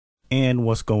And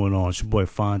what's going on? It's your boy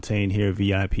Fontaine here,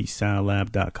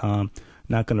 VIPSoundLab.com.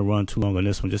 Not going to run too long on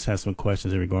this one. Just have some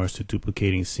questions in regards to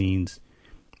duplicating scenes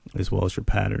as well as your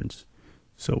patterns.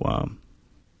 So,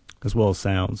 as well as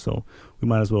sounds. So we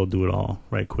might as well do it all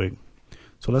right quick.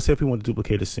 So let's say if we want to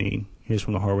duplicate a scene. Here's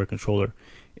from the hardware controller.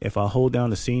 If I hold down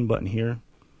the scene button here,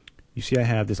 you see I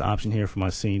have this option here for my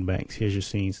scene banks. Here's your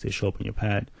scenes. They show up in your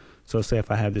pad. So let's say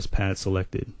if I have this pad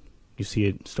selected, you see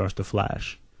it starts to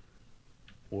flash.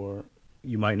 Or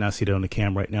you might not see that on the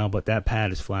camera right now, but that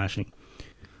pad is flashing.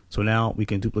 So now we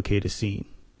can duplicate a scene.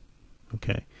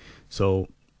 Okay, so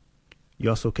you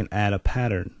also can add a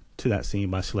pattern to that scene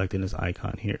by selecting this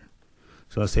icon here.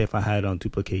 So let's say if I had on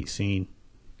duplicate scene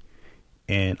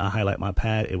and I highlight my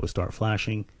pad, it would start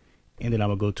flashing, and then I'm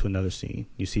gonna go to another scene.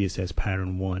 You see it says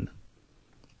pattern 1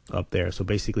 up there. So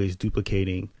basically it's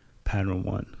duplicating pattern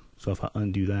 1. So if I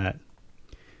undo that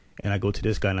and I go to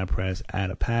this guy and I press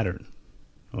add a pattern,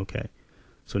 okay,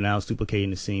 so now it's duplicating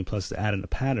the scene plus adding a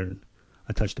pattern.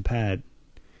 I touch the pad,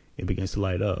 it begins to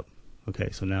light up. Okay,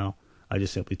 so now I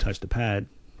just simply touch the pad.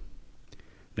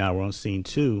 Now we're on scene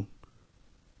 2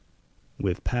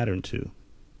 with pattern 2,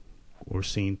 or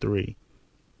scene 3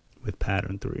 with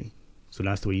pattern 3. So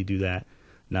that's the way you do that,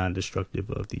 non-destructive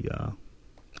of the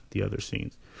other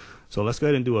scenes. So let's go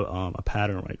ahead and do a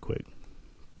pattern right quick.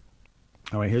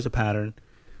 All right, here's a pattern.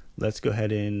 Let's go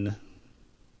ahead and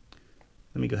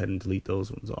let me go ahead and delete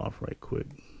those ones off right quick.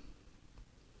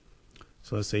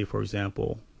 So let's say, for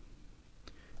example,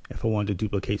 if I wanted to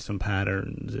duplicate some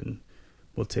patterns, and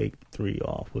we'll take 3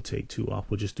 off, we'll take 2 off,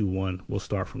 we'll just do 1. We'll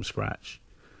start from scratch.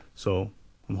 So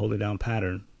I'm holding down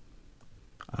pattern.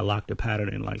 I lock the pattern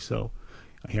in like so.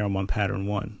 Here I'm on pattern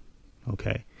 1.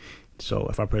 Okay. So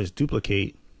if I press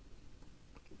duplicate,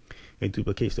 it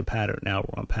duplicates the pattern. Now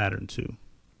we're on pattern 2.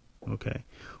 Okay.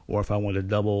 Or if I want to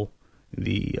double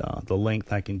the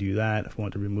length, I can do that. If I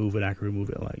want to remove it, I can remove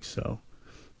it like so.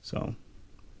 So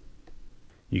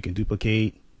you can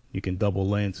duplicate, you can double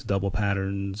lengths, double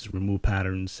patterns, remove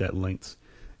patterns, set lengths,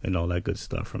 and all that good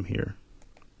stuff from here.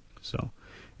 So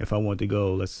if I want to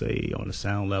go, let's say on the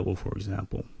sound level, for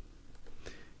example,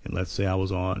 and let's say I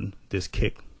was on this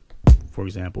kick, for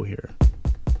example, here,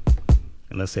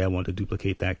 and let's say I want to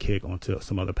duplicate that kick onto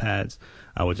some other pads,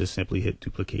 I would just simply hit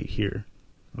duplicate here.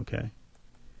 Okay.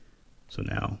 So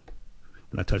now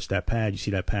when I touch that pad, you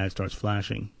see that pad starts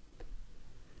flashing.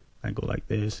 I go like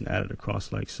this and add it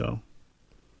across like so.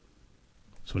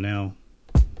 So now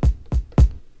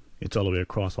it's all the way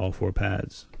across all 4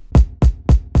 pads.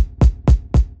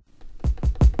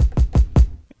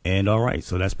 And all right,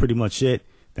 so that's pretty much it.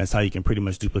 That's how you can pretty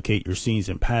much duplicate your scenes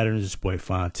and patterns. It's boy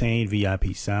Fontaine,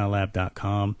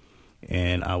 VIPSoundLab.com,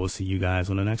 and I will see you guys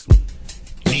on the next one.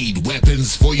 Need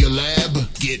weapons for your lab?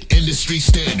 Get industry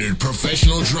standard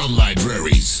professional drum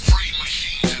libraries, free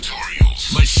machine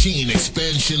tutorials, machine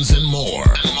expansions, and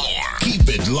more. Keep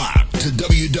it locked to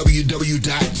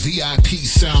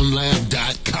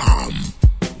www.vipsoundlab.com.